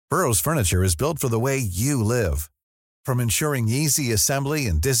Burrow's furniture is built for the way you live. From ensuring easy assembly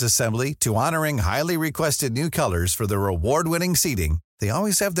and disassembly to honoring highly requested new colors for their award-winning seating, they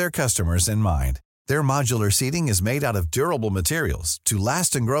always have their customers in mind. Their modular seating is made out of durable materials to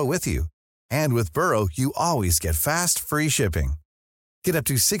last and grow with you. And with Burrow, you always get fast, free shipping. Get up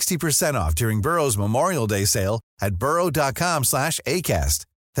to 60% off during Burrow's Memorial Day sale at burrow.com/ACAST.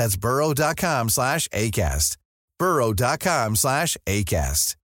 That's burrow.com/ACAST.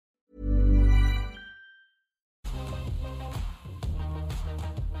 burrow.com/ACAST.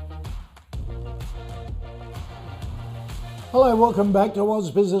 Hello, welcome back to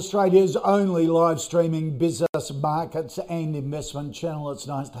AusBiz, Australia's only live streaming business, markets and investment channel. It's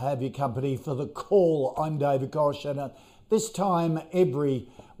nice to have your company for The Call. I'm David Gosh, and at this time every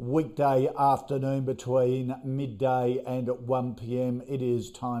weekday afternoon between midday and 1 p.m, it is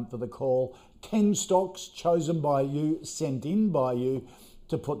time for The Call. 10 stocks chosen by you, sent in by you,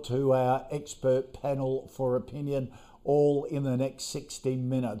 to put to our expert panel for opinion, all in the next 60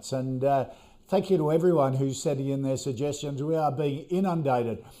 minutes. And thank you to everyone who's sending in their suggestions. We are being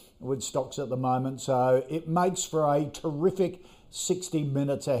inundated with stocks at the moment, so it makes for a terrific 60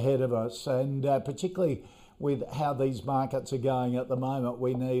 minutes ahead of us. And particularly with how these markets are going at the moment,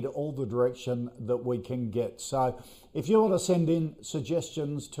 we need all the direction that we can get. So if you want to send in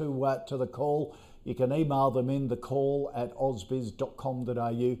suggestions to The Call, you can email them in,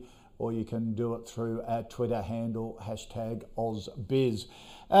 thecall@ausbiz.com.au, or you can do it through our Twitter handle, #AusBiz.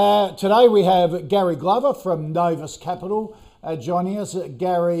 Today we have Gary Glover from Novus Capital joining us.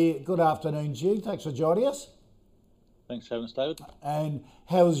 Gary, good afternoon to you. Thanks for joining us. Thanks for having us, David. And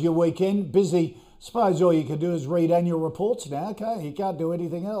how was your weekend? Busy? Suppose all you can do is read annual reports now, okay? You can't do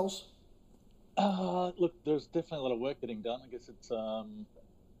anything else. Look, there's definitely a lot of work getting done. I guess it's, I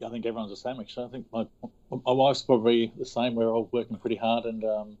think everyone's the same, actually. I think my wife's probably the same. We're all working pretty hard, and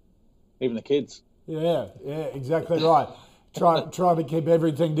even the kids. Yeah, exactly right. Try to keep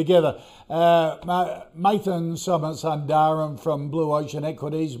everything together. Mathan Somasundaram from Blue Ocean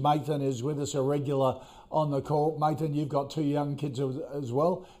Equities. Mathan is with us, a regular on the call. Mathan, you've got 2 young kids as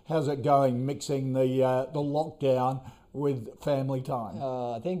well. How's it going, mixing the lockdown with family time?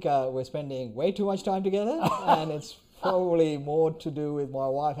 I think we're spending way too much time together, and it's probably more to do with my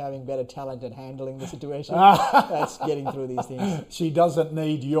wife having better talent at handling the situation. That's getting through these things. She doesn't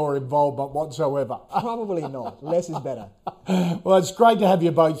need your involvement whatsoever. Probably not. Less is better. Well, it's great to have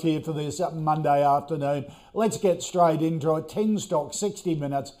you both here for this Monday afternoon. Let's get straight into it. 10 stocks, 60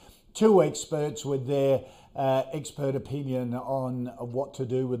 minutes, 2 experts with their expert opinion on what to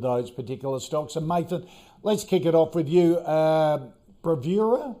do with those particular stocks. And Mathan, let's kick it off with you.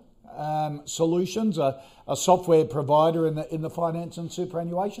 Bravura Solutions, a software provider in the finance and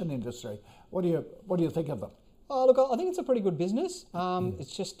superannuation industry. What do you think of them? Look, I think it's a pretty good business.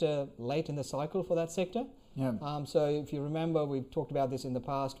 It's just late in the cycle for that sector. Yeah. So if you remember, we've talked about this in the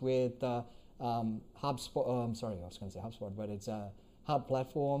past with HubSpot. Sorry, I was going to say HubSpot, but it's Hub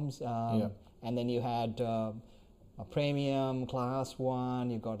Platforms. And then you had a Premium, Class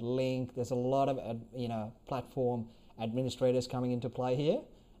 1. You've got Link. There's a lot of platform administrators coming into play here.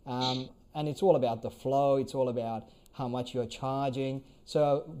 And it's all about the flow. It's all about how much you're charging.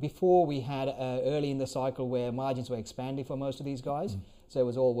 So before we had early in the cycle where margins were expanding for most of these guys, so it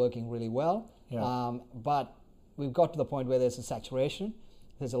was all working really well. Yeah. But we've got to the point where there's a saturation.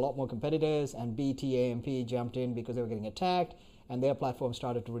 There's a lot more competitors, and BT, AMP jumped in because they were getting attacked, and their platform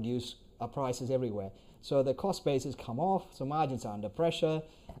started to reduce prices everywhere. So the cost base has come off, so margins are under pressure.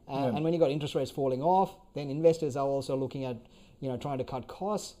 And when you've got interest rates falling off, then investors are also looking at trying to cut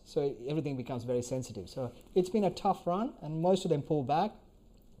costs, so everything becomes very sensitive. So it's been a tough run, and most of them pull back.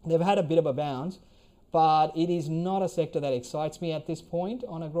 They've had a bit of a bounce, but it is not a sector that excites me at this point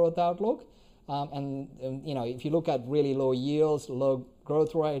on a growth outlook. And if you look at really low yields, low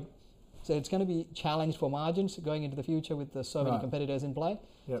growth rate, so it's going to be challenged for margins going into the future with so many competitors in play.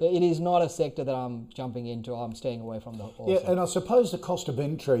 Yep. So it is not a sector that I'm jumping into. I'm staying away from the also. Yeah, and I suppose the cost of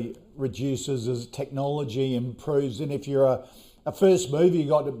entry reduces as technology improves, and if you're a first mover, you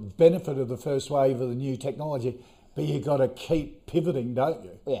got the benefit of the first wave of the new technology, but you got to keep pivoting, don't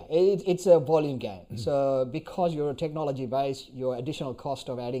you? Yeah, it's a volume game. So because you're a technology base, your additional cost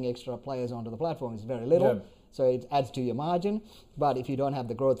of adding extra players onto the platform is very little. Yeah. So it adds to your margin, but if you don't have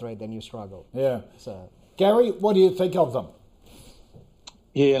the growth rate, then you struggle. Yeah. So, Gary, what do you think of them?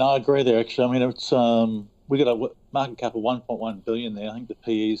 Yeah, and I agree there, actually. I mean, it's we got a market cap of 1.1 billion there. I think the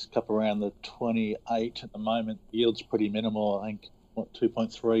PE's up around the 28 at the moment. Yield's pretty minimal, I think,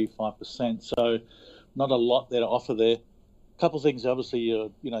 2.35%. So not a lot there to offer there. A couple of things, obviously,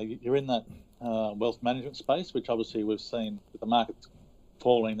 you're in that wealth management space, which obviously we've seen with the markets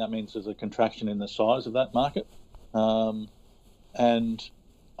falling, that means there's a contraction in the size of that market. And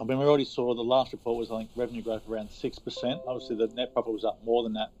I mean, we already saw the last report was, I think, revenue growth around 6%. Obviously, the net profit was up more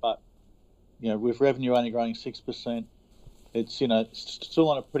than that, but with revenue only growing 6%, it's still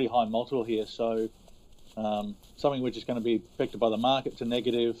on a pretty high multiple here. So something which is going to be affected by the market to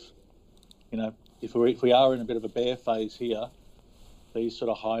negative. If we are in a bit of a bear phase here, these sort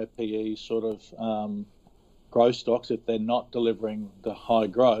of higher PE sort of growth stocks, if they're not delivering the high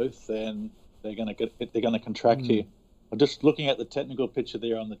growth, then they're going to contract here. I'm just looking at the technical picture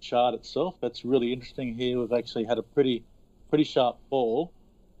there on the chart itself. That's really interesting here. We've actually had a pretty sharp fall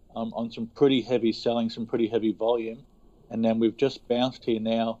on some pretty heavy selling, some pretty heavy volume, and then we've just bounced here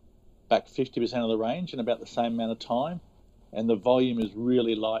now back 50% of the range in about the same amount of time, and the volume is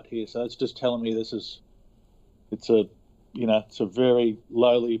really light here. So it's just telling me it's a very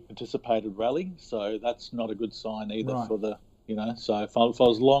lowly anticipated rally. So that's not a good sign either for the So if I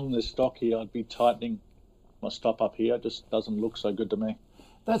was long this stock here, I'd be tightening my stop up here. It just doesn't look so good to me.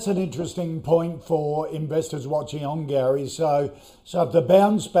 That's an interesting point for investors watching on, Gary. So if the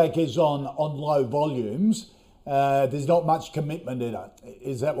bounce back is on low volumes, there's not much commitment in it.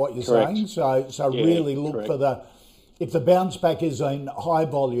 Is that what you're saying? So really look for if the bounce back is in high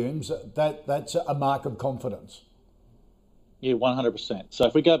volumes, that's a mark of confidence. Yeah, 100%. So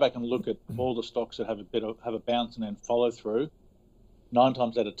if we go back and look at all the stocks that have a bounce and then follow through, 9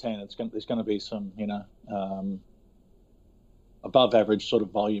 times out of 10, there's going to be some above average sort of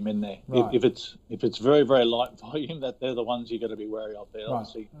volume in there. Right. If it's very, very light volume, that they're the ones you got to be wary of there. Right.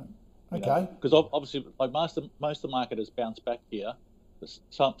 Obviously, okay. Because obviously, like most of the market has bounced back here.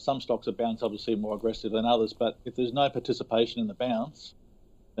 Some stocks have bounced obviously more aggressive than others, but if there's no participation in the bounce,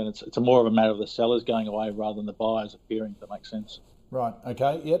 then it's more of a matter of the sellers going away rather than the buyers appearing. If that makes sense. Right.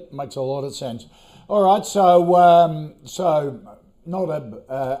 Okay. Yep. Makes a lot of sense. All right. So not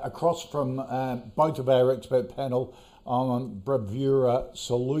across from both of our expert panel on Bravura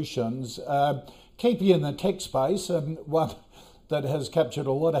Solutions. Keep you in the tech space, one that has captured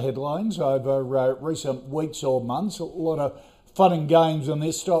a lot of headlines over recent weeks or months. A lot of fun and games on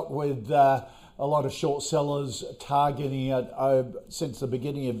this stock with a lot of short sellers targeting it since the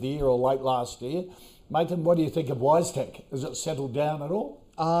beginning of the year or late last year. Nathan, what do you think of WiseTech? Has it settled down at all?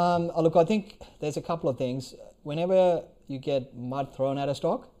 Look, I think there's a couple of things. Whenever you get mud thrown at a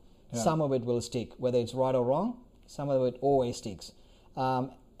stock, some of it will stick, whether it's right or wrong. Some of it always sticks.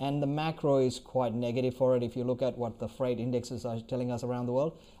 And the macro is quite negative for it if you look at what the freight indexes are telling us around the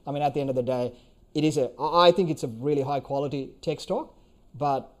world. I mean, at the end of the day, I think it's a really high quality tech stock,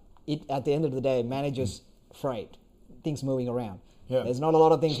 but it at the end of the day manages freight, things moving around. Yeah. There's not a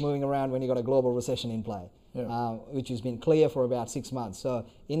lot of things moving around when you've got a global recession in play, which has been clear for about 6 months. So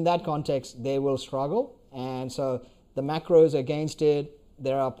in that context, they will struggle. And so the macros against it,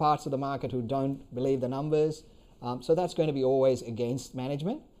 there are parts of the market who don't believe the numbers. So that's going to be always against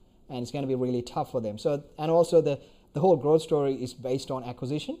management, and it's going to be really tough for them. So, and also the whole growth story is based on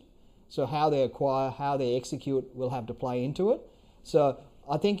acquisition. So how they acquire, how they execute will have to play into it. So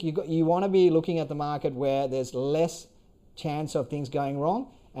I think you want to be looking at the market where there's less chance of things going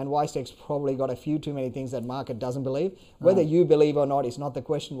wrong, and WiseTech's probably got a few too many things that market doesn't believe. Whether you believe or not is not the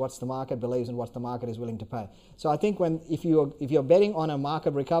question. What's the market believes and what the market is willing to pay. So I think if you're betting on a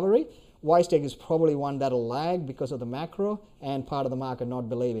market recovery, WiseTech is probably one that'll lag because of the macro and part of the market not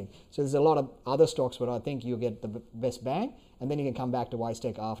believing. So there's a lot of other stocks where I think you get the best bang, and then you can come back to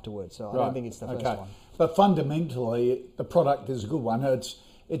WiseTech afterwards. So I don't think it's the first one. But fundamentally, the product is a good one.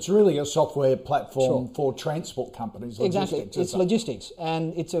 It's really a software platform for transport companies. Exactly, it's logistics,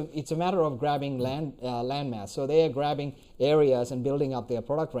 and it's a matter of grabbing land mass. So they are grabbing areas and building up their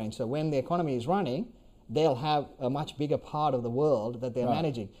product range. So when the economy is running, they'll have a much bigger part of the world that they're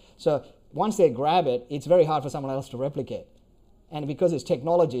managing. So once they grab it, it's very hard for someone else to replicate. And because it's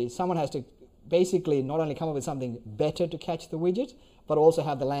technology, someone has to basically not only come up with something better to catch the widget, but also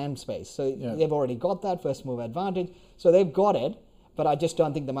have the land space. So they've already got that first move advantage. So they've got it, but I just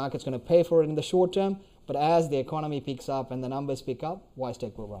don't think the market's going to pay for it in the short term. But as the economy picks up and the numbers pick up,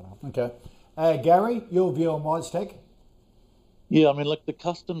 WiseTech will run up. Okay. Gary, your view on WiseTech? Yeah, I mean, look, the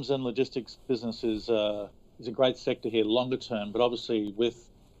customs and logistics business is a great sector here longer term, but obviously with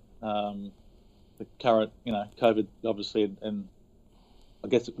the current, COVID, obviously, and I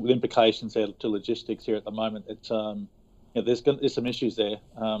guess with implications there to logistics here at the moment, it's there's some issues there.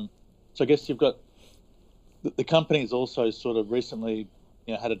 So I guess you've got the company's also sort of recently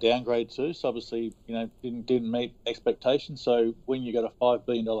had a downgrade too. So obviously didn't meet expectations. So when you got a $5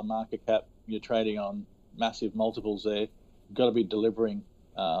 billion market cap, you're trading on massive multiples there. Got to be delivering,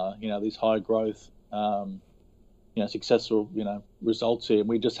 these high growth, successful, results here. And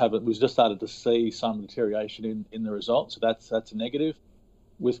we've just started to see some deterioration in the results. So that's a negative.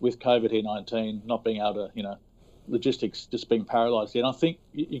 With COVID-19 not being able to, logistics just being paralysed. And I think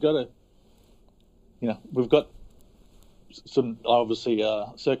you got to, we've got some obviously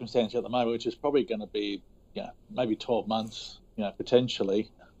circumstance at the moment, which is probably going to be, maybe 12 months, potentially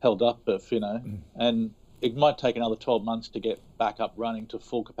held up, and it might take another 12 months to get back up running to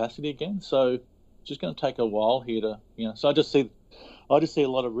full capacity again. So it's just going to take a while here to, so I just see a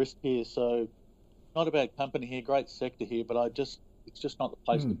lot of risk here. So not a bad company here, great sector here, but it's just not the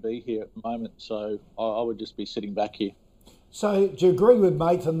place to be here at the moment. So I would just be sitting back here. So do you agree with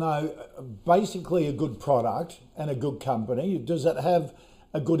Nathan, though, basically a good product and a good company? Does it have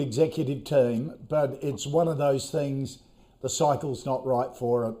a good executive team? But it's one of those things, the cycle's not right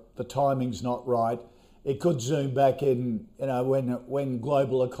for it, the timing's not right. It could zoom back in, when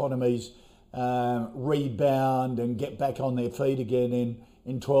global economies rebound and get back on their feet again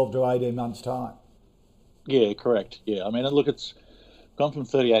in 12 to 18 months' time. Yeah, correct. Yeah, I mean, look, it's gone from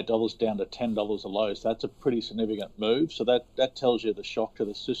 $38 down to $10 a low, so that's a pretty significant move. So that tells you the shock to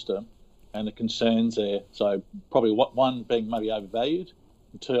the system and the concerns there. So probably one being maybe overvalued,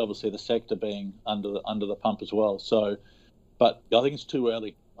 and two, obviously the sector being under the pump as well. So, but I think it's too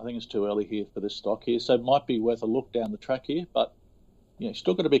early. I think it's too early here for this stock here. So it might be worth a look down the track here, but you're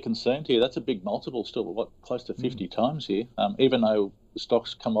still got to be concerned here. That's a big multiple still, close to 50 times here, even though the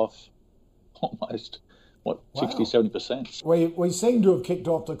stock's come off almost, 60, 70%. We seem to have kicked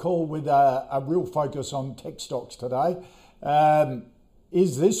off the call with a real focus on tech stocks today.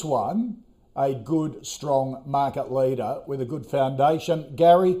 Is this one a good, strong market leader with a good foundation?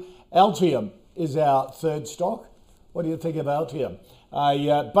 Gary, Altium is our third stock. What do you think of Altium?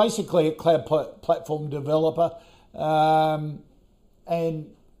 Basically a cloud platform developer and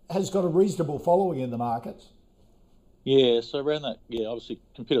has got a reasonable following in the markets. Yeah, so around that, obviously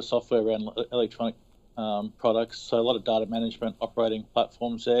computer software around electronic products, so a lot of data management operating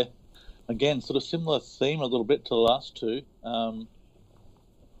platforms there. Again, sort of similar theme a little bit to the last two.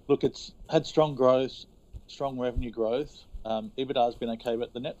 Look, it's had strong growth, strong revenue growth. EBITDA has been okay,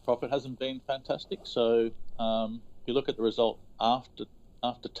 but the net profit hasn't been fantastic. So if you look at the result after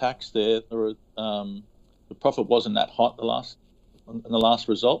tax there, the profit wasn't that hot in the last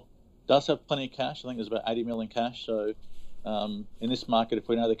result. Does have plenty of cash. I think there's about 80 million cash. So in this market, if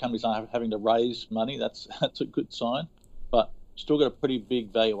we know the companies aren't having to raise money, that's a good sign. But still got a pretty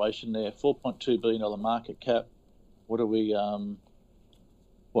big valuation there, $4.2 billion market cap. What are we?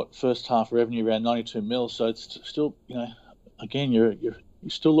 First half revenue around 92 mil. So it's still, again, you're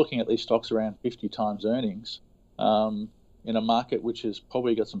still looking at these stocks around 50 times earnings in a market which has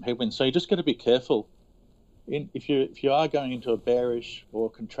probably got some headwinds. So you just got to be careful. If you are going into a bearish or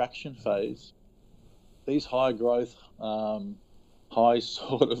contraction phase, these high growth, high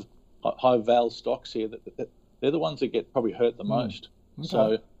val stocks here, they're the ones that get probably hurt the most. Okay.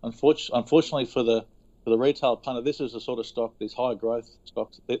 So unfortunately for the retail punter, this is the sort of stock, these high growth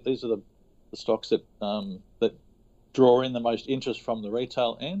stocks. These are the stocks that draw in the most interest from the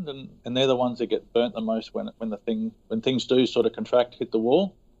retail end, and they're the ones that get burnt the most when things do sort of contract, hit the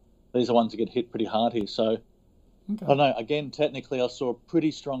wall. These are ones that get hit pretty hard here. So okay. I don't know. Again, technically, I saw a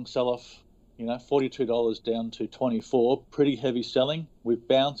pretty strong sell-off. $42 down to $24. Pretty heavy selling. We've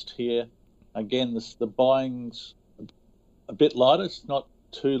bounced here. Again, the buying's a bit lighter. It's not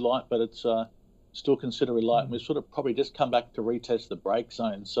too light, but it's still considerably light. And we've sort of probably just come back to retest the break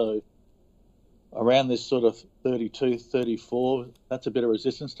zone. So around this sort of 32, 34, that's a bit of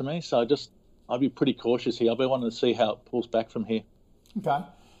resistance to me. So I'd be pretty cautious here. I'll be wanting to see how it pulls back from here. Okay.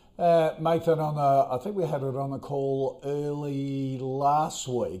 Nathan, I think we had it on the call early last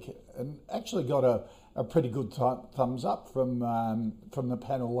week and actually got a pretty good thumbs up from the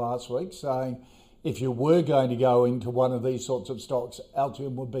panel last week, saying if you were going to go into one of these sorts of stocks,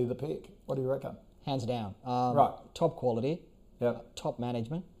 Altium would be the pick. What do you reckon? Hands down. Right. Top quality, yep. Top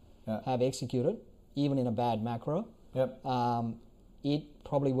management, yep. Have executed, even in a bad macro. Yep. It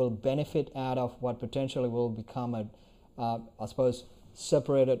probably will benefit out of what potentially will become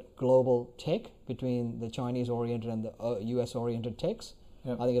separated global tech between the Chinese-oriented and the US-oriented techs.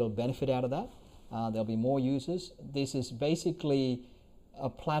 Yep. I think it'll benefit out of that. There'll be more users. This is basically a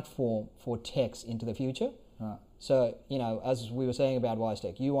platform for techs into the future. Right. So, as we were saying about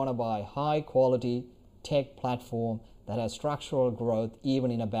WiseTech, you want to buy high-quality tech platform that has structural growth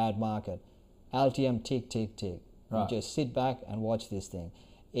even in a bad market. Altium, tick, tick, tick. Right. You just sit back and watch this thing.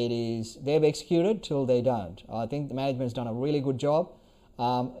 They've executed till they don't. I think the management's done a really good job.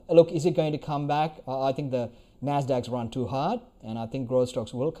 Look, is it going to come back? I think the Nasdaq's run too hard, and I think growth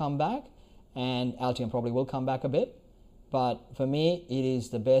stocks will come back. and Altium probably will come back a bit. But for me, it is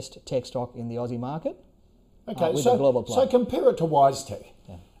the best tech stock in the Aussie market. Okay, with a global play. So compare it to WiseTech.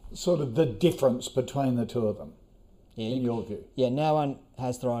 Yeah. Sort of the difference between the two of them, in your view. Yeah, no one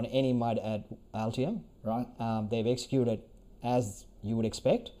has thrown any mud at Altium. Right. They've executed as you would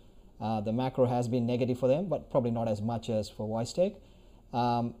expect. The macro has been negative for them, but probably not as much as for WiseTech.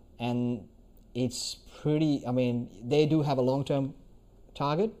 And it's pretty, I mean, they do have a long-term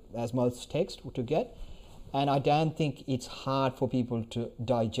target, as most techs, to get. And I don't think it's hard for people to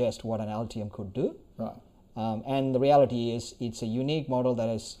digest what an Altium could do. Right. And the reality is it's a unique model that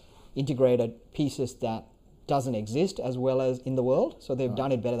has integrated pieces that doesn't exist as well as in the world. So they've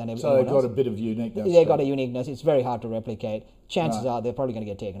done it better than everyone else. So they've got a bit of uniqueness. They've got a uniqueness. It's very hard to replicate. Chances are they're probably going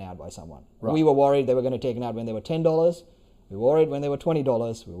to get taken out by someone. Right. We were worried they were going to take it out when they were $10. We were worried when they were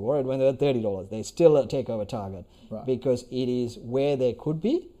 $20. We were worried when they were $30. They're still a takeover target because it is where they could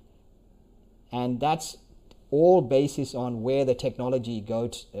be. And that's all basis on where the technology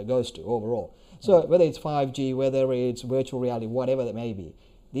goes to overall. So whether it's 5G, whether it's virtual reality, whatever that may be,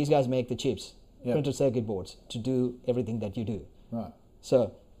 these guys make the chips, printed circuit boards to do everything that you do. Right.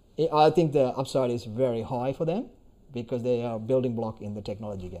 So I think the upside is very high for them because they are a building block in the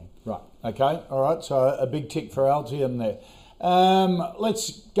technology game. Right. Okay. All right. So a big tick for Altium there.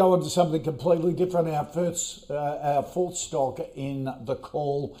 Let's go on to something completely different. Our fourth stock in the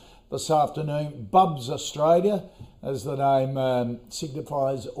call this afternoon, Bubs Australia, as the name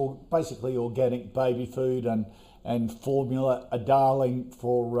signifies, basically organic baby food and formula, a darling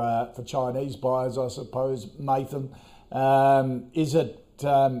for Chinese buyers, I suppose. Nathan, is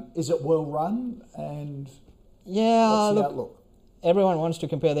it well run, and what's the outlook? Everyone wants to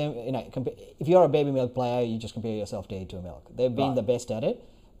compare them. If you're a baby milk player, you just compare yourself to A2 Milk. They've been the best at it.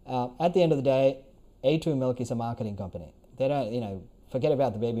 At the end of the day, A2 Milk is a marketing company. They don't, forget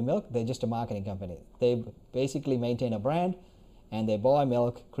about the baby milk. They're just a marketing company. They basically maintain a brand, and they buy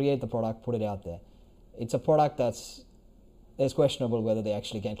milk, create the product, put it out there. It's a product it's questionable whether they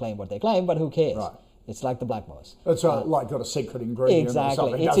actually can claim what they claim, but who cares? Right. It's like the Black Moss. It's like got a secret ingredient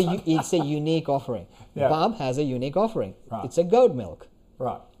exactly. or something. It's a unique offering. Yeah. Bub has a unique offering. Right. It's a goat milk.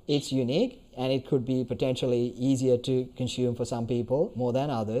 Right. It's unique, and it could be potentially easier to consume for some people more than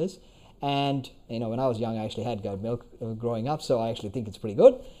others. And, when I was young, I actually had goat milk growing up, so I actually think it's pretty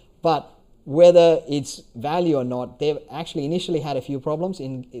good. But whether it's value or not, they've actually initially had a few problems.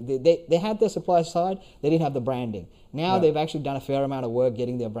 They had their supply side, they didn't have the branding. Now they've actually done a fair amount of work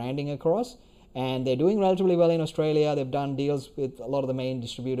getting their branding across, and they're doing relatively well in Australia. They've done deals with a lot of the main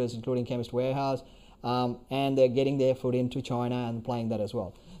distributors, including Chemist Warehouse, and they're getting their foot into China and playing that as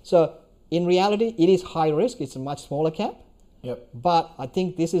well. So in reality, it is high risk. It's a much smaller cap. Yep. But I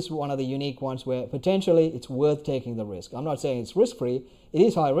think this is one of the unique ones where potentially it's worth taking the risk. I'm not saying it's risk-free. It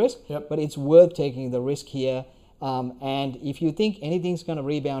is high risk, but it's worth taking the risk here. And if you think anything's going to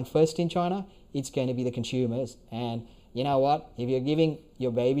rebound first in China, it's going to be the consumers. And you know what? If you're giving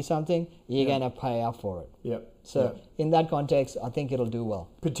your baby something, you're going to pay up for it. Yep. So in that context, I think it'll do well.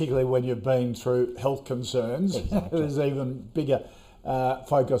 Particularly when you've been through health concerns. Exactly. There's even bigger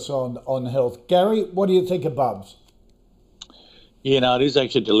focus on health. Gary, what do you think of Bubs? Yeah, it is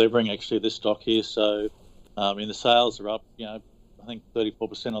actually delivering, this stock here. So, the sales are up, I think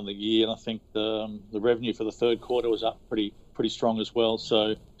 34% on the year. And I think the revenue for the third quarter was up pretty strong as well.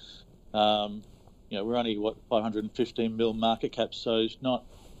 So, we're only, 515 mil market cap. So it's not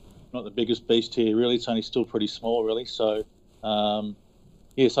the biggest beast here, really. It's only still pretty small, really. So, so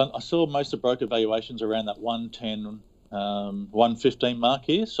I saw most of broker valuations around that 110, 115 mark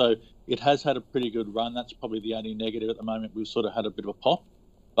here. So it has had a pretty good run. That's probably the only negative at the moment. We've sort of had a bit of a pop,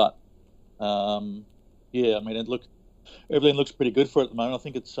 but everything looks pretty good for it at the moment. I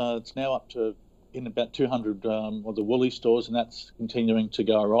think it's now up to in about 200 of the Woolies stores, and that's continuing to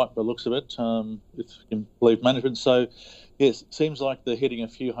go all right by the looks of it, if you can believe management. So yes, it seems like they're hitting a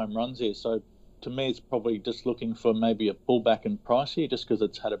few home runs here. So to me, it's probably just looking for maybe a pullback in price here, just because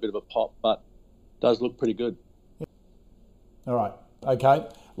it's had a bit of a pop, but it does look pretty good. All right. Okay.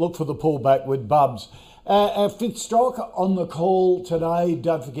 Look for the pullback with Bubs. Our fifth stock on the call today.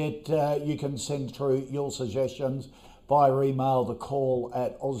 Don't forget you can send through your suggestions via email, the call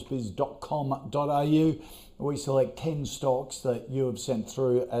at ausbiz.com.au. We select 10 stocks that you have sent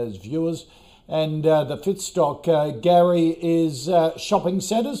through as viewers. And the fifth stock, Gary, is shopping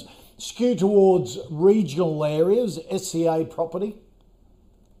centres, skew towards regional areas, SCA property.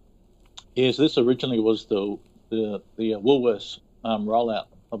 Yes, this originally was the Woolworths rollout,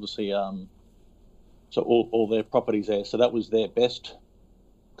 obviously. So all their properties there. So that was their best,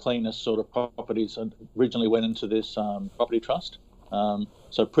 cleanest sort of properties, and originally went into this property trust.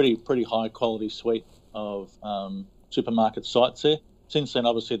 So pretty high quality suite of supermarket sites there. Since then,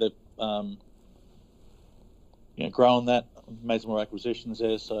 obviously they've grown that, made some more acquisitions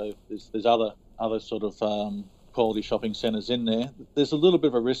there. So there's other sort of quality shopping centres in there. There's a little bit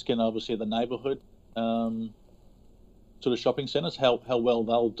of a risk in obviously the neighbourhood sort of shopping centres, how well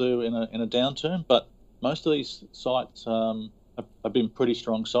they'll do in a downturn. But most of these sites have been pretty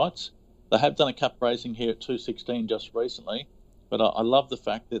strong sites. They have done a cap raising here at 216 just recently, but I love the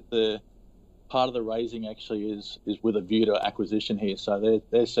fact that the part of the raising actually is with a view to acquisition here. So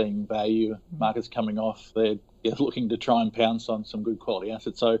they're seeing value, markets coming off. They're looking to try and pounce on some good quality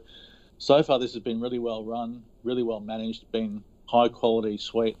assets. So far this has been really well run, really well managed, been high quality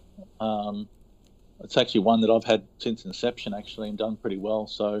suite. It's actually one that I've had since inception actually and done pretty well.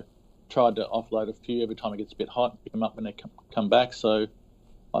 So tried to offload a few every time it gets a bit hot, pick them up when they come back. So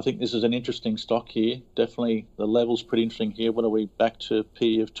I think this is an interesting stock here. Definitely the level's pretty interesting here. What are we back to?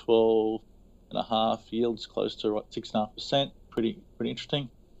 P of 12.5, yields close to 6.5%. Pretty interesting.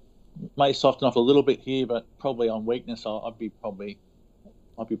 May soften off a little bit here, but probably on weakness, I'll be buying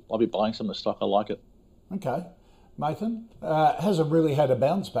some of the stock. I like it. Okay, Mathan, hasn't really had a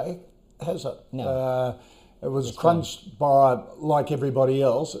bounce back, has it? No. It was crunched by, like everybody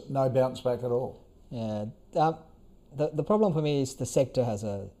else, no bounce back at all. Yeah. The problem for me is the sector has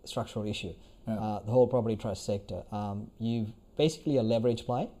a structural issue. Yeah. The whole property trust sector. You've basically a leverage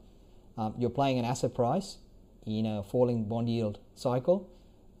play. You're playing an asset price in a falling bond yield cycle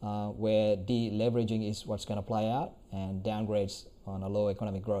where deleveraging is what's going to play out and downgrades on a low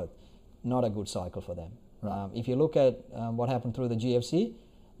economic growth. Not a good cycle for them. Right. If you look at what happened through the GFC,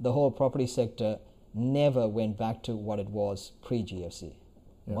 the whole property sector never went back to what it was pre-GFC.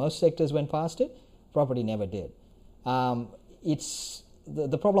 Yeah. Most sectors went past it, property never did. It's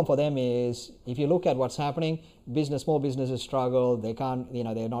the problem for them is if you look at what's happening, small businesses struggle. They can't,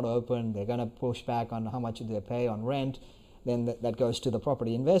 they're not open. They're going to push back on how much they pay on rent. Then that goes to the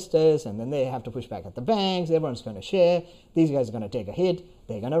property investors, and then they have to push back at the banks. Everyone's going to share. These guys are going to take a hit.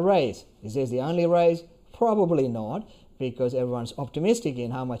 They're going to raise. Is this the only raise? Probably not, because everyone's optimistic in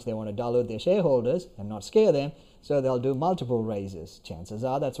how much they want to dilute their shareholders and not scare them. So they'll do multiple raises. Chances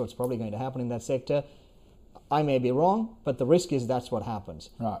are that's what's probably going to happen in that sector. I may be wrong, but the risk is that's what happens.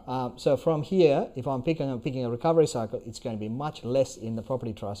 Right. So from here, if I'm picking a recovery cycle, it's going to be much less in the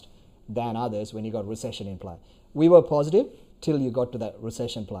property trust than others when you got recession in play. We were positive till you got to that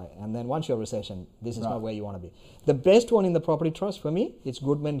recession play. And then once you're recession, this is not where you want to be. The best one in the property trust for me, it's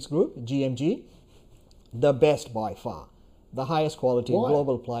Goodman's Group, GMG. The best by far. The highest quality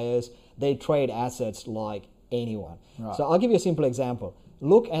global players. They trade assets like anyone. Right. So I'll give you a simple example.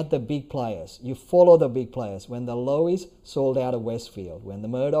 Look at the big players. You follow the big players. When the Loeys sold out of Westfield, when the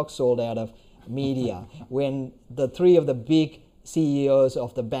Murdochs sold out of Media, when the three of the big CEOs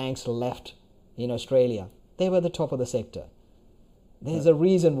of the banks left in Australia, they were the top of the sector. There's a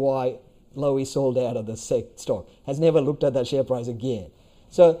reason why Loeys sold out of the stock. Has never looked at that share price again.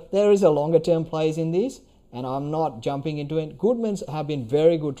 So there is a longer term plays in these, and I'm not jumping into it. Goodmans have been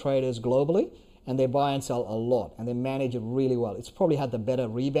very good traders globally, and they buy and sell a lot, and they manage it really well. It's probably had the better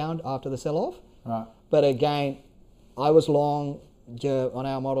rebound after the sell-off. Right. But again, I was long on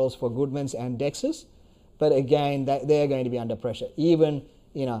our models for Goodmans and Dexus, but again, they're going to be under pressure. Even,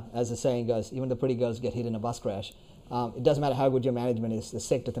 as the saying goes, even the pretty girls get hit in a bus crash. It doesn't matter how good your management is, the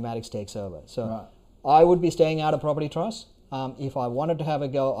sector thematics takes over. So I would be staying out of property trusts. If I wanted to have a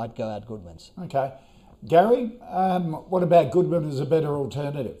go, I'd go at Goodmans. Okay. Gary, what about Goodman as a better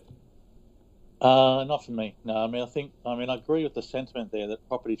alternative? Not for me. No, I agree with the sentiment there that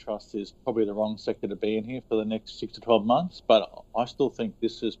property trust is probably the wrong sector to be in here for the next 6 to 12 months. But I still think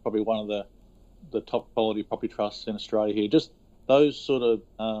this is probably one of the top quality property trusts in Australia here. Just those sort of,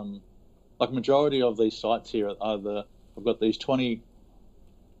 like majority of these sites here I've got these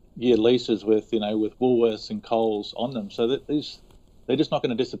 20-year leases with Woolworths and Coles on them. So that they're just not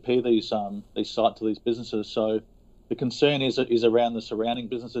going to disappear, these sites or these businesses. So the concern is around the surrounding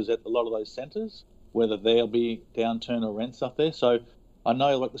businesses at a lot of those centres, whether there'll be downturn or rents up there. So I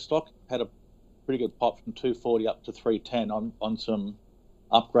know the stock had a pretty good pop from 240 up to 310 on some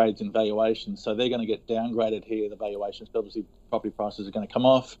upgrades in valuation. So they're going to get downgraded here, the valuations. Obviously, property prices are going to come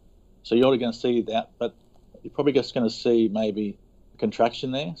off. So you're going to see that, but you're probably just going to see maybe a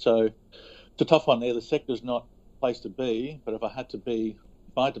contraction there. So it's a tough one there. The sector's not a place to be, but if I had to be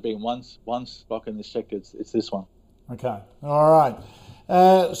in one stock in this sector, it's this one. Okay, all right.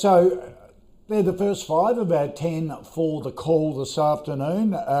 So they're the first 5 of our 10 for the call this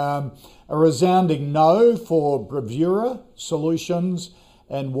afternoon. A resounding no for Bravura Solutions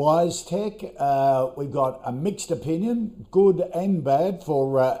and WiseTech. We've got a mixed opinion, good and bad,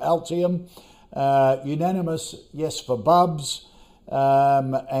 for Altium. Unanimous yes for Bubs,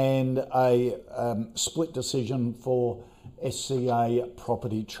 and a split decision for SCA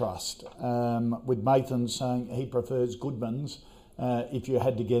Property Trust, with Nathan saying he prefers Goodman's if you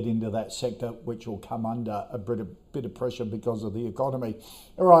had to get into that sector, which will come under a bit of pressure because of the economy.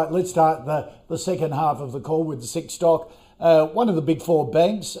 All right, let's start the second half of the call with the six stock. One of the big four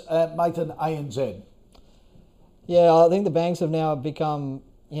banks, Nathan, ANZ. Yeah, I think the banks have now become,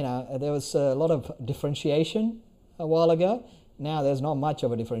 there was a lot of differentiation a while ago. Now there's not much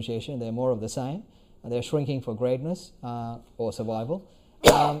of a differentiation. They're more of the same. They're shrinking for greatness or survival.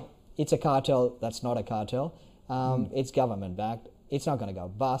 It's a cartel that's not a cartel. It's government-backed. It's not going to go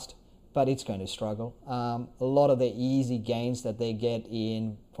bust, but it's going to struggle. A lot of the easy gains that they get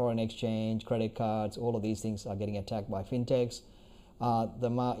in foreign exchange, credit cards, all of these things are getting attacked by fintechs. The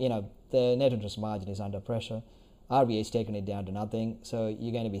net interest margin is under pressure. RBA's taken it down to nothing, so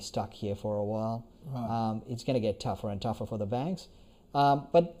you're going to be stuck here for a while. Right. It's going to get tougher and tougher for the banks.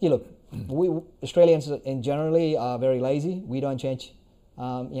 But look, we Australians in generally are very lazy. We don't change.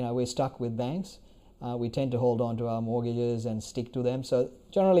 We're stuck with banks. We tend to hold on to our mortgages and stick to them. So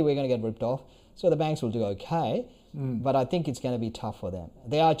generally we're going to get ripped off. So the banks will do okay, but I think it's going to be tough for them.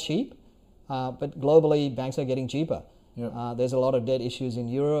 They are cheap, but globally banks are getting cheaper. Yep. There's a lot of debt issues in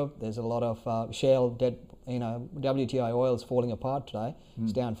Europe. There's a lot of shale debt. WTI oil is falling apart today.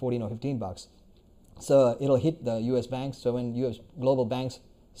 It's down $14 or $15. So it'll hit the US banks. So when US global banks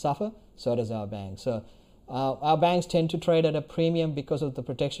suffer, so does our banks. So our banks tend to trade at a premium because of the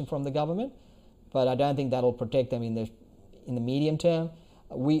protection from the government, but I don't think that'll protect them in the medium term.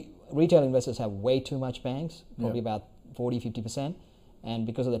 Retail investors have way too much banks, probably about 40-50%, and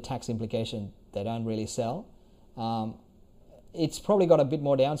because of the tax implication, they don't really sell. It's probably got a bit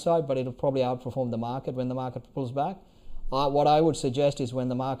more downside, but it'll probably outperform the market when the market pulls back. What I would suggest is when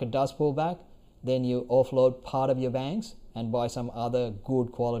the market does pull back, then you offload part of your banks and buy some other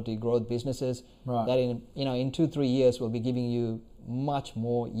good quality growth businesses that in 2-3 years will be giving you much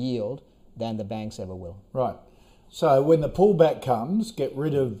more yield than the banks ever will. Right. So when the pullback comes, get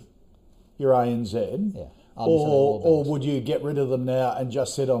rid of your ANZ. Yeah. Or would you get rid of them now and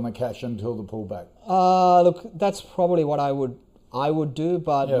just sit on the cash until the pullback? Look, that's probably what I would do,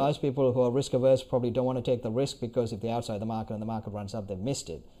 but most people who are risk averse probably don't want to take the risk because if they're outside the market and the market runs up, they've missed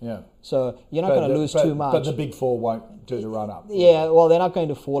it. Yeah. So you're not going to lose too much. But the big four won't do the run up. Yeah, well, they're not going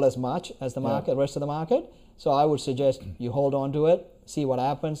to fall as much as the market, rest of the market. So I would suggest you hold on to it, see what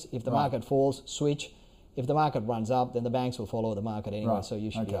happens. If the market falls, switch. If the market runs up, then the banks will follow the market anyway, so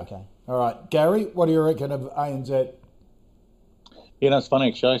you should be okay. All right. Gary, what do you reckon of ANZ? It's funny,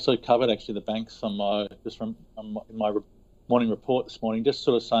 actually. I actually covered the banks on my morning report this morning, just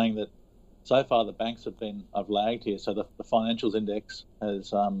sort of saying that so far the banks have lagged here. So the financials index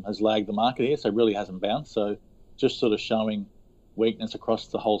has lagged the market here, so it really hasn't bounced. So just sort of showing weakness across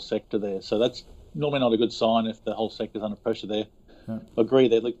the whole sector there. So that's normally not a good sign if the whole sector's under pressure there. Yeah. I agree.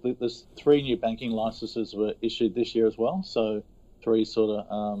 There's 3 new banking licenses were issued this year as well. So 3 sort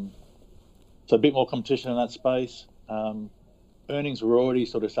of so a bit more competition in that space. Earnings were already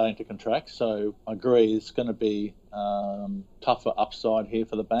sort of starting to contract. So I agree it's going to be tougher upside here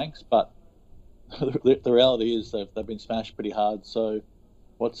for the banks. But the reality is they've been smashed pretty hard. So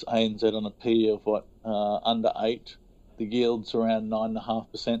what's ANZ on a P of under 8? The yield's around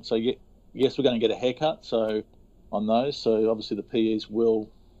 9.5%. So yes, we're going to get a haircut. So on those, so obviously the PEs will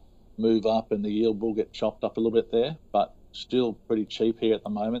move up and the yield will get chopped up a little bit there, but still pretty cheap here at the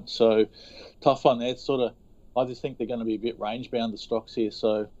moment. So tough one there. I just think they're going to be a bit range bound, the stocks here.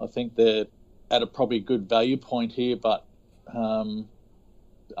 So I think they're at a probably good value point here, but the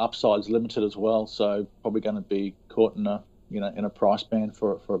upside's limited as well. So probably going to be caught in a price band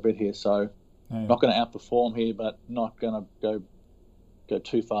for a bit here. So not going to outperform here, but not going to go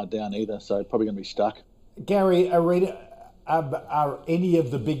too far down either. So probably going to be stuck. Gary, are any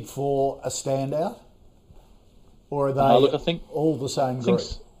of the big four a standout? Or are they I think all the same group?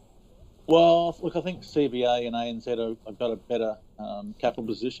 I think CBA and ANZ have got a better capital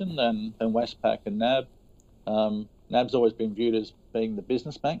position than Westpac and NAB. NAB's always been viewed as being the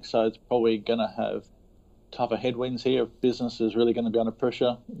business bank, so it's probably going to have tougher headwinds here if business is really going to be under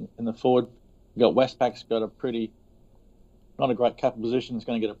pressure in the forward. You've got Westpac's got not a great capital position. It's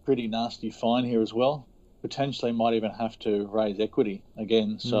going to get a pretty nasty fine here as well. Potentially might even have to raise equity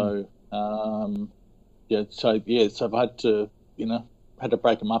again. So, so if I had to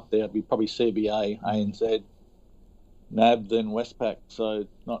break them up there, it'd be probably CBA, ANZ, NAB, then Westpac. So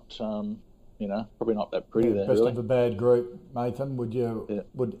not, probably not that pretty there. Best Really. of a bad group, Nathan. Would Yeah.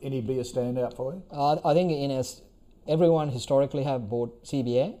 any be a standout for you? I think everyone historically have bought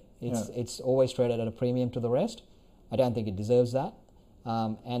CBA. It's always traded at a premium to the rest. I don't think it deserves that.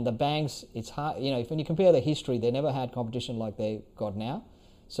 And the banks, it's hard. When you compare the history, they never had competition like they got now.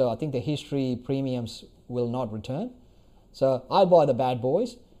 So I think the history premiums will not return. So I'd buy the bad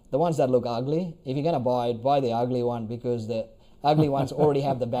boys, the ones that look ugly. If you're going to buy the ugly one because the ugly ones already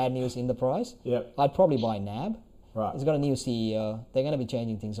have the bad news in the price. Yep. I'd probably buy NAB. Right. It's got a new CEO. They're going to be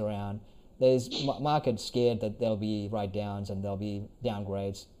changing things around. There's market scared that there'll be write-downs and there'll be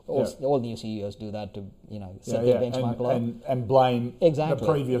downgrades. All new CEOs do that to set their benchmark low and blame the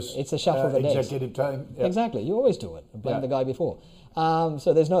previous it's a shuffle of the decks. Executive team. Yep. Exactly, you always do it. Blame the guy before.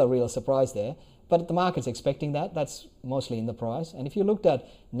 So there's no real surprise there. But the market's expecting that. That's mostly in the price. And if you looked at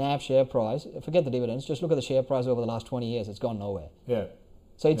NAB share price, forget the dividends, just look at the share price over the last 20 years. It's gone nowhere. Yeah.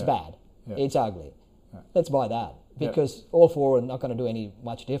 So it's bad. Yeah. It's ugly. Yeah. Let's buy that because all four are not going to do any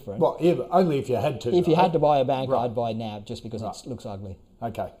much different. Well, only if you had to. If you had to buy a bank, I'd buy NAB just because it looks ugly.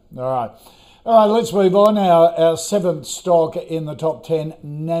 Okay. All right, let's move on. Our seventh stock in the top 10,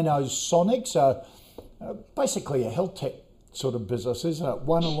 Nanosonics. Basically a health tech sort of business, isn't it?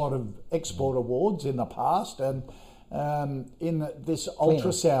 Won a lot of export awards in the past and in this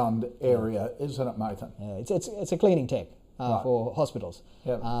ultrasound area, isn't it, Nathan? Yeah, it's a cleaning tech for hospitals.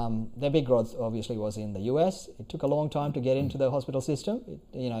 Yep. Their big growth obviously was in the US. It took a long time to get into the hospital system,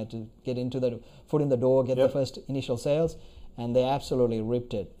 to get into the foot in the door, get the first initial sales, and they absolutely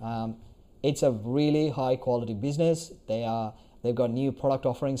ripped it. It's a really high quality business. They've got new product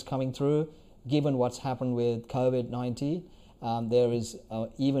offerings coming through. Given what's happened with COVID-19, there is an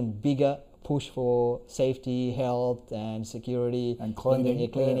even bigger push for safety, health, and security and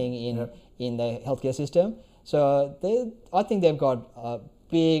cleaning in the healthcare system. So I think they've got a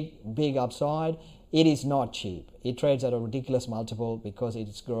big upside. It is not cheap. It trades at a ridiculous multiple because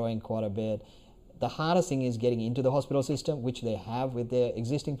it's growing quite a bit. The hardest thing is getting into the hospital system, which they have with their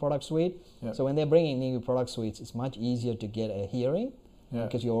existing product suite. Yep. So when they're bringing new product suites, it's much easier to get a hearing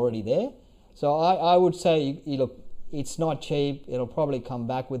because you're already there. So I would say, look, it's not cheap. It'll probably come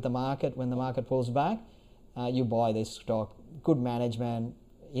back with the market when the market pulls back. You buy this stock. Good management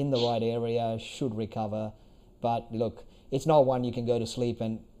in the right area, should recover. But look, it's not one you can go to sleep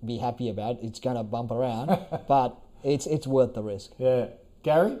and be happy about. It's going to bump around, but it's worth the risk. Yeah.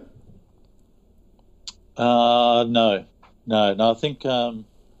 Gary? No. I think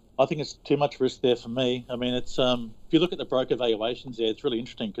it's too much risk there for me. I mean, it's if you look at the broker valuations there, it's really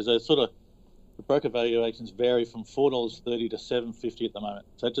interesting because the broker valuations vary from $4.30 to $7.50 at the moment.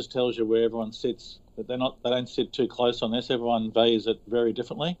 So it just tells you where everyone sits. But they don't sit too close on this. Everyone values it very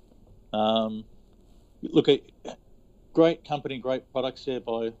differently. Look at great company, great products there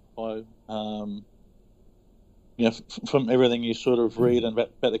from everything you sort of read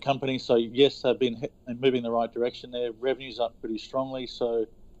about the company. So yes, they've been moving in the right direction there. Revenue's up pretty strongly. So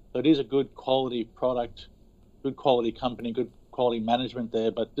it is a good quality product, good quality company, good quality management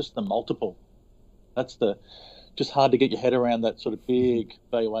there. But just the multiple, that's just hard to get your head around that sort of big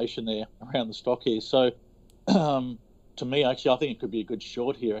valuation there around the stock here. So to me, actually, I think it could be a good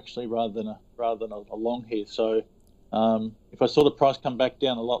short here, actually, rather than a long here. So if I saw the price come back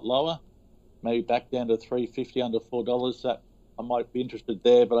down a lot lower, maybe back down to $3.50 under $4, that I might be interested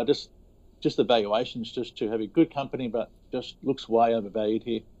there. But I just the valuations just too heavy. Good company, but just looks way overvalued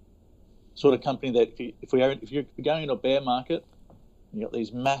here. Sort of company that if you're going into a bear market, you got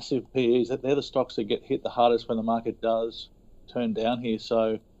these massive PEs. They're the stocks that get hit the hardest when the market does turn down here.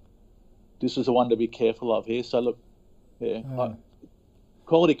 So this is the one to be careful of here. So look,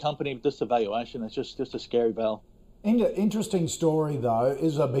 quality company, just the valuation. It's just a scary val. Interesting story though,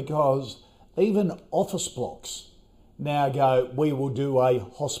 is because even office blocks now go, we will do a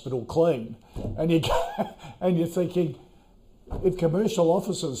hospital clean, and you're thinking, if commercial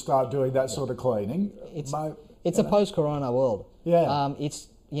offices start doing that sort of cleaning, it's a post-corona world. Yeah.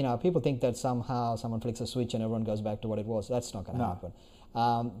 People think that somehow someone flicks a switch and everyone goes back to what it was. That's not going to happen.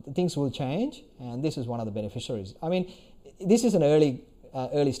 Things will change, and this is one of the beneficiaries. I mean, this is an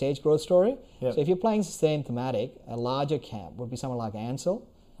early stage growth story. Yep. So if you're playing the same thematic, a larger cap would be someone like Ansell.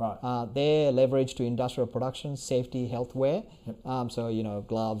 Right. They're leveraged to industrial production, safety, healthcare. Yep. So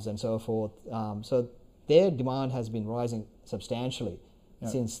gloves and so forth. So their demand has been rising substantially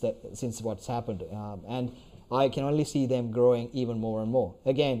since what's happened, and I can only see them growing even more and more.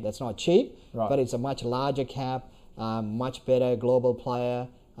 Again, that's not cheap, but it's a much larger cap, much better global player,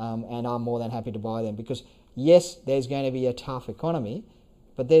 and I'm more than happy to buy them because yes, there's going to be a tough economy,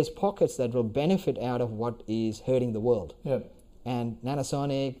 but there's pockets that will benefit out of what is hurting the world. Yeah. and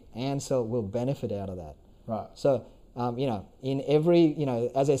Nanosonic, Ansell will benefit out of that. Right. So, in every,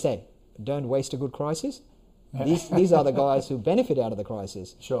 as I say, don't waste a good crisis. These are the guys who benefit out of the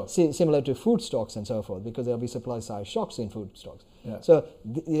crisis. Sure. Similar to food stocks and so forth, because there'll be supply side shocks in food stocks. Yeah. So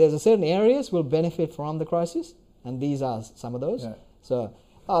there's a certain areas will benefit from the crisis, and these are some of those. Yeah. So,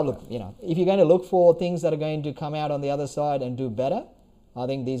 look, if you're going to look for things that are going to come out on the other side and do better, I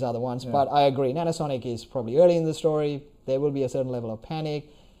think these are the ones. Yeah. But I agree, Nanosonic is probably early in the story. There will be a certain level of panic.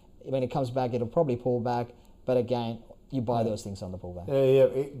 When it comes back, it'll probably pull back. But again, you buy those things on the pullback.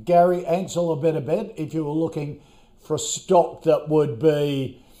 Yeah. Gary, Ansell a better bet if you were looking for a stock that would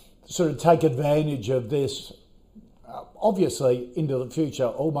be sort of take advantage of this, obviously into the future,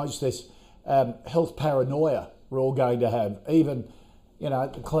 almost this health paranoia we're all going to have. Even,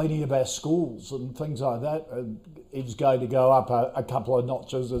 the cleaning of our schools and things like that is going to go up a couple of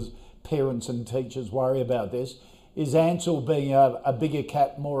notches as parents and teachers worry about this. Is Ansell being a bigger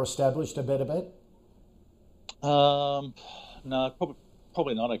cap, more established, a better bet? No,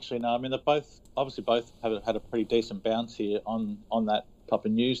 probably not actually. No, I mean both have had a pretty decent bounce here on that type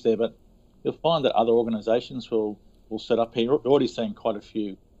of news there, but you'll find that other organisations will set up here. We're already seeing quite a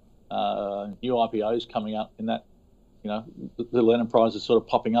few new IPOs coming up in that, little enterprises sort of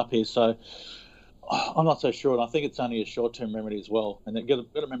popping up here. So I'm not so sure, and I think it's only a short-term remedy as well. And you've got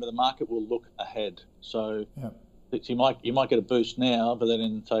to remember the market will look ahead. So you might get a boost now, but then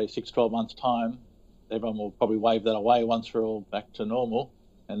in say 6-12 months' time, everyone will probably wave that away once we're all back to normal,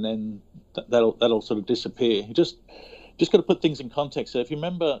 and then that'll sort of disappear. You just got to put things in context. So if you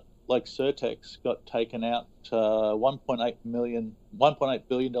remember, like Certex got taken out, $1.8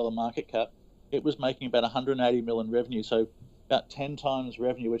 billion market cap. It was making about 180 million revenue, so about 10 times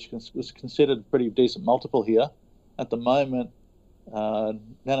revenue, which was considered pretty decent multiple here. At the moment,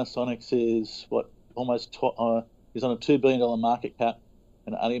 Nanosonics is is on a $2 billion market cap,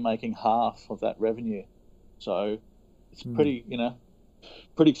 and only making half of that revenue. So it's pretty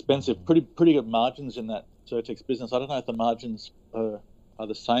expensive, pretty good margins in that Certex business. I don't know if the margins are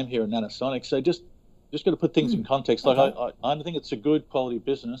the same here in Nanosonics. So just got to put things in context. Like I think it's a good quality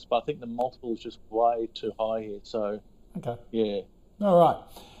business, but I think the multiple is just way too high here. So yeah. All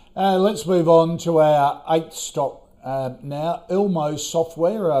right. Let's move on to our 8th stock now. Elmo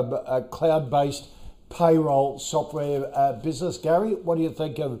Software, a cloud-based payroll software business. Gary, what do you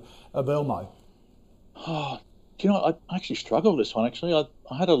think of Elmo? I actually struggle with this one. Actually,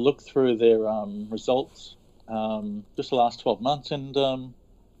 I had a look through their results just the last 12 months, and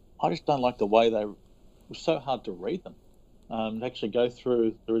I just don't like the way it was so hard to read them. To actually go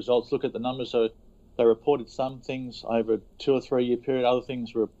through the results, look at the numbers. So they reported some things over a 2 or 3 year period, other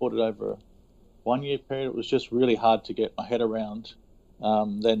things were reported over a 1 year period. It was just really hard to get my head around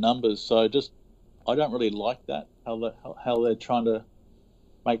their numbers. So I don't really like that, how they're trying to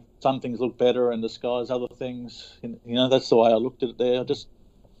make some things look better and disguise other things. That's the way I looked at it there. It's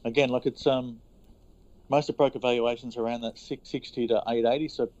most of broker valuations are around that 660 to 880,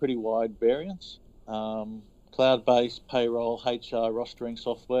 so pretty wide variance. Cloud-based payroll, HR, rostering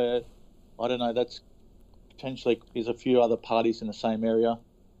software. I don't know. That's potentially there's a few other parties in the same area.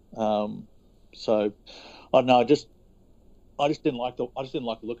 So I don't know. I just didn't like the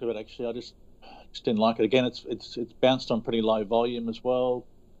look of it. Actually, I just didn't like it. Again, it's bounced on pretty low volume as well.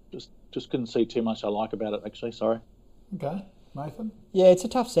 Just couldn't see too much I like about it. Actually, sorry. Okay. Nathan? Yeah, it's a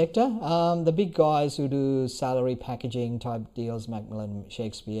tough sector. The big guys who do salary packaging type deals, Macmillan,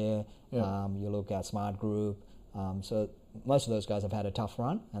 Shakespeare, you look at Smart Group. So most of those guys have had a tough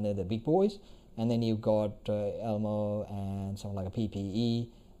run, and they're the big boys. And then you've got Elmo and someone like a PPE,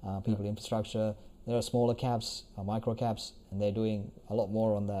 People Infrastructure. There are smaller caps, micro caps, and they're doing a lot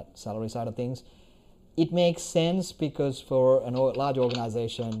more on that salary side of things. It makes sense because for a large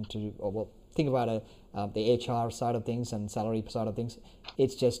organization think about the HR side of things and salary side of things,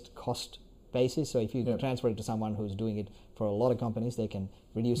 it's just cost basis. So if you transfer it to someone who's doing it for a lot of companies, they can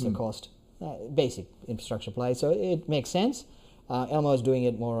reduce the cost, basic infrastructure play. So it makes sense. Elmo is doing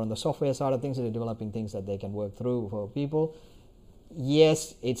it more on the software side of things. They're developing things that they can work through for people.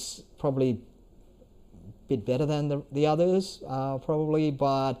 Yes, it's probably a bit better than the others, probably,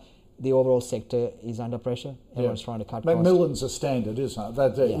 but the overall sector is under pressure. Everyone's trying to cut costs. Macmillan's a standard, isn't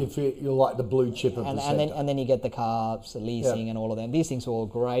it? If you're like the blue chip of the sector. And then you get the cars, the leasing and all of them. These things are all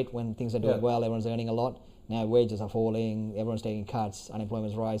great when things are doing well, everyone's earning a lot. Now wages are falling, everyone's taking cuts,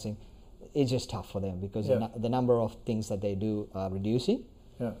 unemployment's rising. It's just tough for them because the number of things that they do are reducing.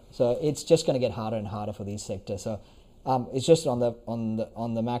 Yeah. So it's just going to get harder and harder for these sectors. So it's just on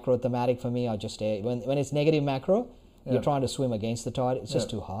the macro thematic for me. I just stay when it's negative macro. You're trying to swim against the tide. It's just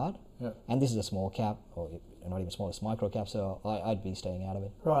too hard. Yeah. And this is a small cap, or not even small, it's micro cap, so I'd be staying out of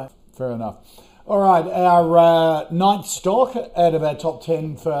it. Right, fair enough. All right, our ninth stock out of our top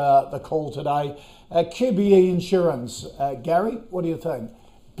 10 for the call today, QBE Insurance. Gary, what do you think?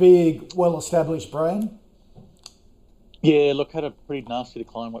 Big, well-established brand? Yeah, look, had a pretty nasty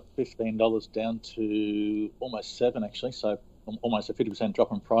decline, $15 down to almost $7 actually, so almost a 50%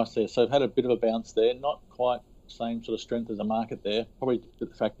 drop in price there. So had a bit of a bounce there, not quite the same sort of strength as the market there. Probably the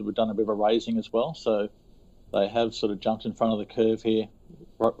fact that we've done a bit of a raising as well, so they have sort of jumped in front of the curve here,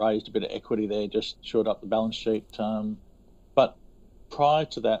 raised a bit of equity there, just shored up the balance sheet. But prior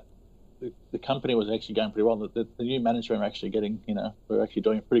to that, the company was actually going pretty well. The new management are actually getting, we're actually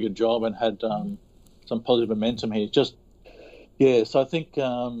doing a pretty good job and had some positive momentum here. So I think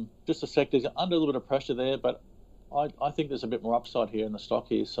just the sector's under a little bit of pressure there, but I think there's a bit more upside here in the stock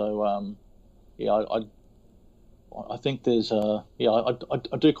here. So I think there's I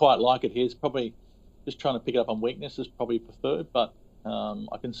do quite like it here. It's probably just trying to pick it up on weakness is probably preferred, but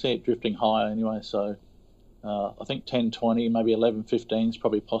I can see it drifting higher anyway. So I think 10.20, maybe 11.15 is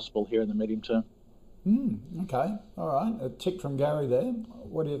probably possible here in the medium term. Okay, all right. A tick from Gary there.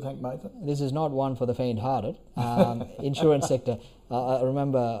 What do you think, Nathan? This is not one for the faint-hearted. Insurance sector. I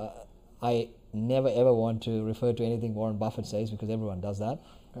remember I never ever want to refer to anything Warren Buffett says because everyone does that.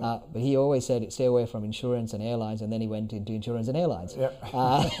 But he always said, stay away from insurance and airlines, and then he went into insurance and airlines.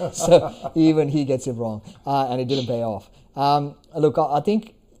 Yep. So even he gets it wrong, and it didn't pay off. Look, I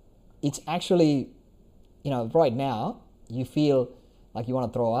think it's actually, right now, you feel like you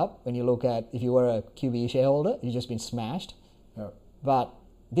want to throw up when you look at, if you were a QBE shareholder, you've just been smashed. Yep. But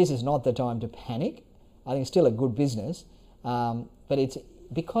this is not the time to panic. I think it's still a good business, but it's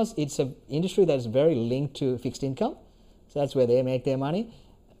because it's an industry that is very linked to fixed income, so that's where they make their money.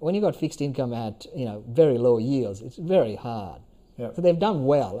 When you got fixed income at very low yields, it's very hard. Yep. So they've done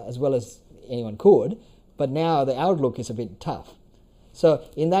well as anyone could, but now the outlook is a bit tough. So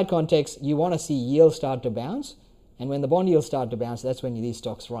in that context, you want to see yields start to bounce, and when the bond yields start to bounce, that's when these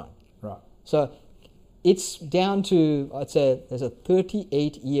stocks run. Right. So it's down to, I'd say, there's a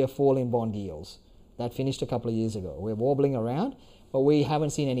 38-year fall in bond yields that finished a couple of years ago. We're wobbling around, but we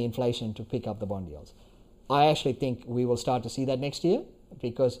haven't seen any inflation to pick up the bond yields. I actually think we will start to see that next year,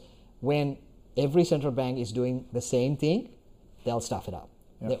 because when every central bank is doing the same thing, they'll stuff it up.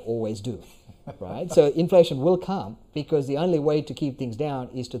 Yep. They always do, right? So inflation will come, because the only way to keep things down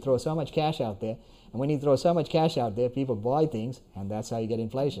is to throw so much cash out there. And when you throw so much cash out there, people buy things, and that's how you get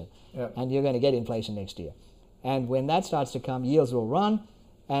inflation. Yep. And you're going to get inflation next year. And when that starts to come, yields will run,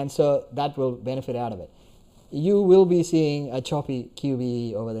 and so that will benefit out of it. You will be seeing a choppy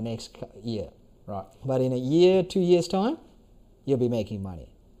QBE over the next year. Right. But in a year, 2 years' time, you'll be making money.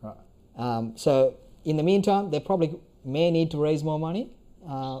 Right. So in the meantime, they probably may need to raise more money.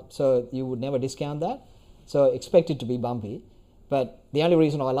 So you would never discount that. So expect it to be bumpy. But the only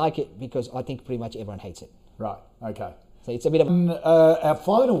reason I like it, because I think pretty much everyone hates it. Right, okay. So it's a bit of... our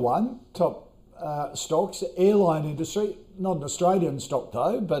final one, top stocks, airline industry, not an Australian stock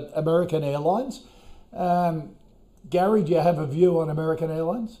though, but American Airlines. Gary, do you have a view on American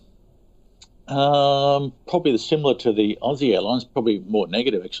Airlines? Probably similar to the Aussie airlines, probably more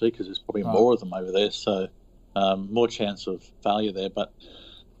negative actually, because there's probably more of them over there, so more chance of failure there. But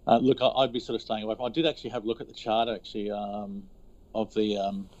look, I'd be sort of staying away from. I did actually have a look at the chart actually of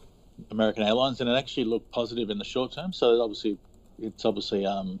the American Airlines, and it actually looked positive in the short term. So it's obviously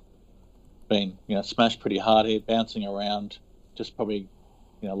been smashed pretty hard here, bouncing around, just probably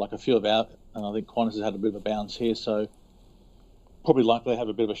like a few of our. And I think Qantas has had a bit of a bounce here, so probably likely to have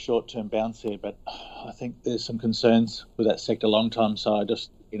a bit of a short-term bounce here. But I think there's some concerns with that sector long term, so I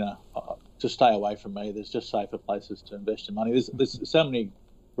just stay away from me. There's just safer places to invest your money. There's so many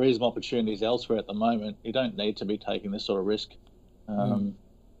reasonable opportunities elsewhere at the moment. You don't need to be taking this sort of risk.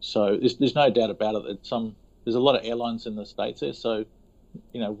 So there's no doubt about it that there's a lot of airlines in the States there. So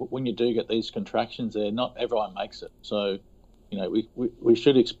when you do get these contractions there, not everyone makes it. So we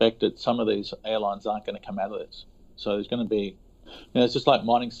should expect that some of these airlines aren't going to come out of this. So there's going to be, it's just like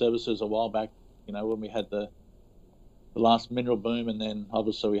mining services a while back, when we had the last mineral boom, and then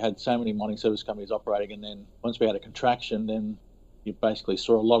obviously we had so many mining service companies operating, and then once we had a contraction, then you basically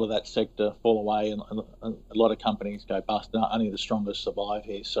saw a lot of that sector fall away, and a lot of companies go bust. Only the strongest survive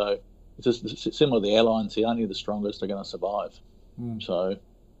here. So it's just similar to the airlines here, only the strongest are going to survive. So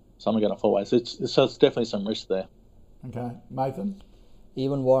some are going to fall away. So it's definitely some risk there. Okay, Nathan?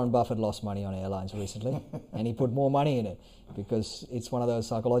 Even Warren Buffett lost money on airlines recently, and he put more money in it, because it's one of those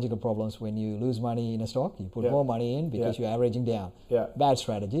psychological problems. When you lose money in a stock, you put more money in because you're averaging down. Yeah. Bad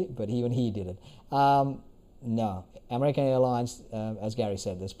strategy, but even he did it. No, American Airlines, as Gary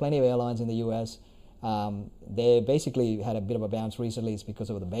said, there's plenty of airlines in the US. They basically had a bit of a bounce recently. It's because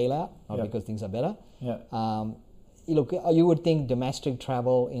of the bailout, not because things are better. Look, you would think domestic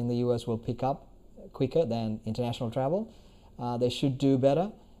travel in the US will pick up quicker than international travel. They should do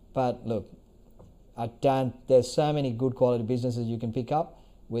better. But look, there's so many good quality businesses you can pick up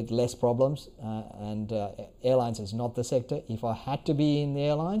with less problems. And airlines is not the sector. If I had to be in the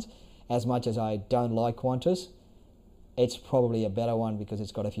airlines, as much as I don't like Qantas, it's probably a better one because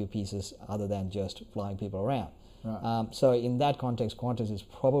it's got a few pieces other than just flying people around. Right. So in that context, Qantas is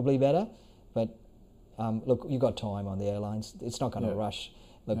probably better. But look, you got time on the airlines. It's not going to rush.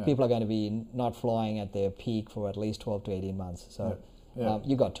 Look, people are going to be not flying at their peak for at least 12 to 18 months. So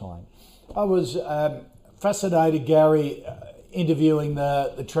you got time. I was fascinated, Gary, interviewing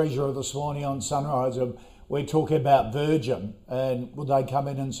the Treasurer this morning on Sunrise. We're talking about Virgin and would they come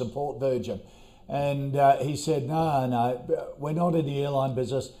in and support Virgin? And he said, no, we're not in the airline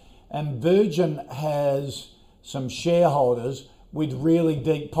business. And Virgin has some shareholders with really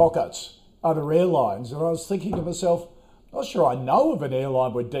deep pockets, other airlines. And I was thinking to myself, not sure I know of an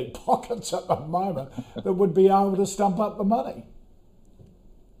airline with deep pockets at the moment that would be able to stump up the money.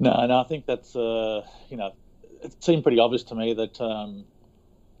 No, I think that's, it seemed pretty obvious to me that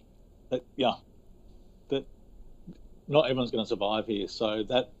not everyone's going to survive here. So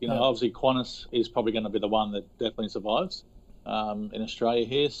that, obviously Qantas is probably going to be the one that definitely survives in Australia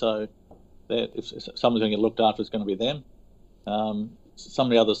here. So if someone's going to get looked after, it's going to be them. Some of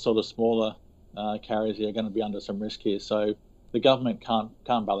the other sort of smaller carriers here are going to be under some risk here. So the government can't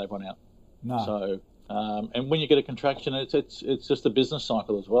bail everyone out. No. So and when you get a contraction, it's just a business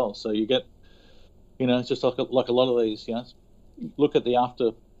cycle as well. So you get, it's just like a lot of these, look at the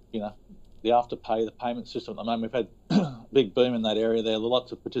afterpay, the payment system at the moment. We've had big boom in that area there.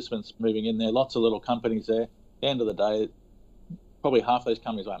 Lots of participants moving in there, lots of little companies there. At the end of the day, probably half those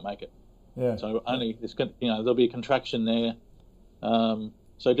companies won't make it. Yeah. So there'll be a contraction there.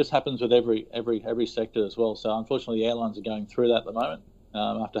 So it just happens with every sector as well. So unfortunately, the airlines are going through that at the moment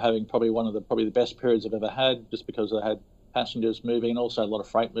after having probably one of the best periods they've ever had, just because they had passengers moving and also a lot of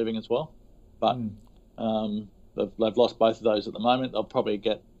freight moving as well. But they've lost both of those at the moment. They'll probably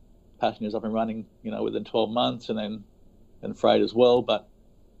get passengers up and running, within 12 months, and freight as well. But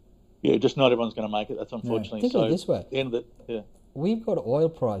just not everyone's going to make it. That's unfortunately. Think of it this way. At the end of it, we've got oil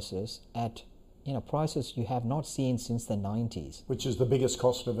prices at prices you have not seen since the 90s, which is the biggest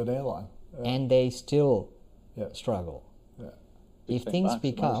cost of an airline, and they still struggle. Yeah. If things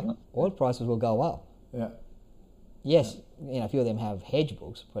pick up, oil prices will go up. Yeah. Yes, a few of them have hedge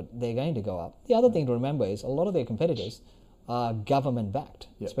books, but they're going to go up. The other thing to remember is a lot of their competitors are government-backed,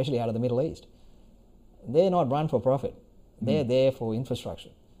 especially out of the Middle East. They're not run for profit. They're there for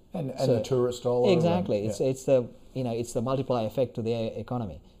infrastructure. And the tourist dollar. Exactly. It's the multiplier effect to their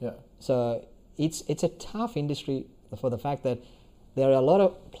economy. Yeah. So it's a tough industry for the fact that there are a lot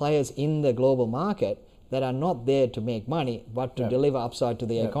of players in the global market that are not there to make money, but to deliver upside to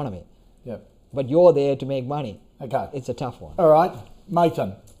the economy. Yeah. But you're there to make money. Okay. It's a tough one. All right.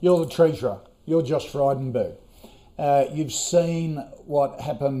 Mathan, you're the Treasurer. You're Josh Frydenberg. You've seen what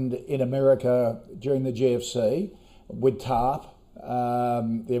happened in America during the GFC with TARP.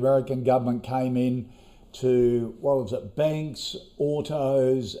 The American government came in to, banks,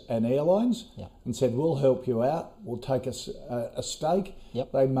 autos and airlines and said, we'll help you out. We'll take a stake.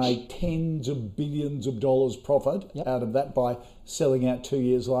 Yep. They made tens of billions of dollars profit out of that by selling out 2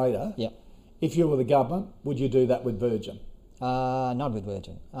 years later. Yep. If you were the government, would you do that with Virgin? Not with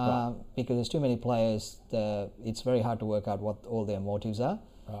Virgin, because there's too many players. It's very hard to work out what all their motives are.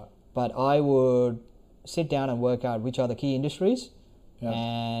 Right. But I would sit down and work out which are the key industries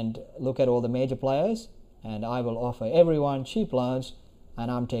and look at all the major players, and I will offer everyone cheap loans,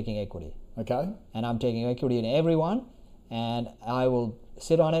 and I'm taking equity. Okay. And I'm taking equity in everyone, and I will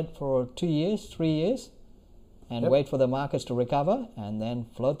sit on it for 2 years, 3 years, and wait for the markets to recover, and then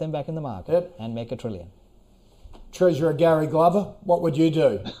float them back in the market and make $1 trillion. Treasurer Gary Glover, what would you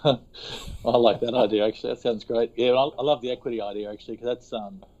do? I like that idea, actually. That sounds great. Yeah, I love the equity idea, actually, because that's, I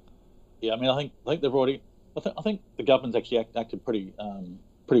think they've already, I think the government's actually acted pretty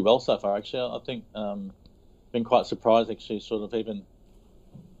well so far, actually. I think been quite surprised, actually, sort of even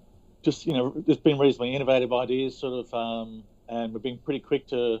just, there's been reasonably innovative ideas, sort of, and we've been pretty quick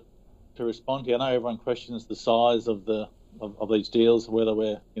to respond to. I know everyone questions the size of these deals, whether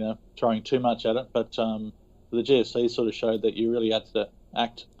we're, throwing too much at it, but the GFC sort of showed that you really had to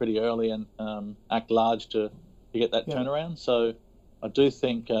act pretty early and act large to get that turnaround. So I do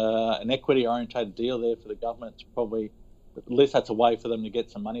think an equity-orientated deal there for the government is probably, at least that's a way for them to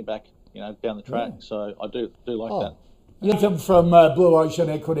get some money back down the track. So I do like that. Ethan from Blue Ocean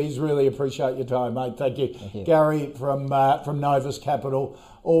Equities, really appreciate your time, mate. Thank you. Gary from Novus Capital,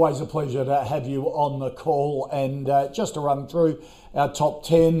 always a pleasure to have you on the call. And just to run through our top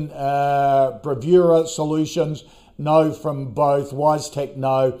 10, Bravura Solutions, no from both. WiseTech,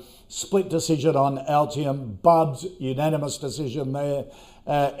 no. Split decision on Altium. Bubs, unanimous decision there.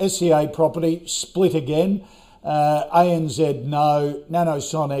 SCA Property, split again. ANZ, no.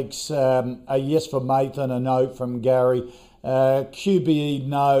 Nanosonics, a yes from Nathan, a no from Gary. QBE,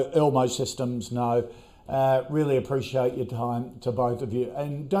 no. Elmo Systems, no. Really appreciate your time to both of you.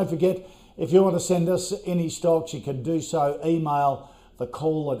 And don't forget, if you want to send us any stocks, you can do so. Email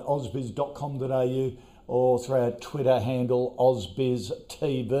thecall@ausbiz.com.au or through our Twitter handle,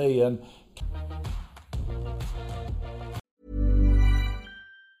 AusbizTV. And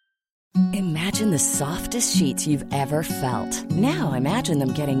Imagine the softest sheets you've ever felt. Now imagine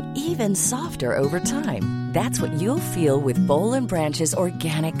them getting even softer over time. That's what you'll feel with Boll & Branch's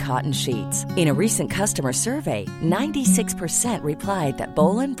organic cotton sheets. In a recent customer survey, 96% replied that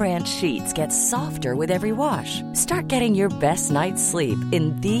Boll & Branch sheets get softer with every wash. Start getting your best night's sleep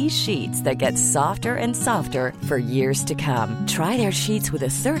in these sheets that get softer and softer for years to come. Try their sheets with a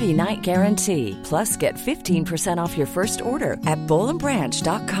 30-night guarantee. Plus, get 15% off your first order at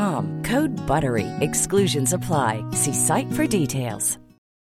bollandbranch.com. Code BUTTERY. Exclusions apply. See site for details.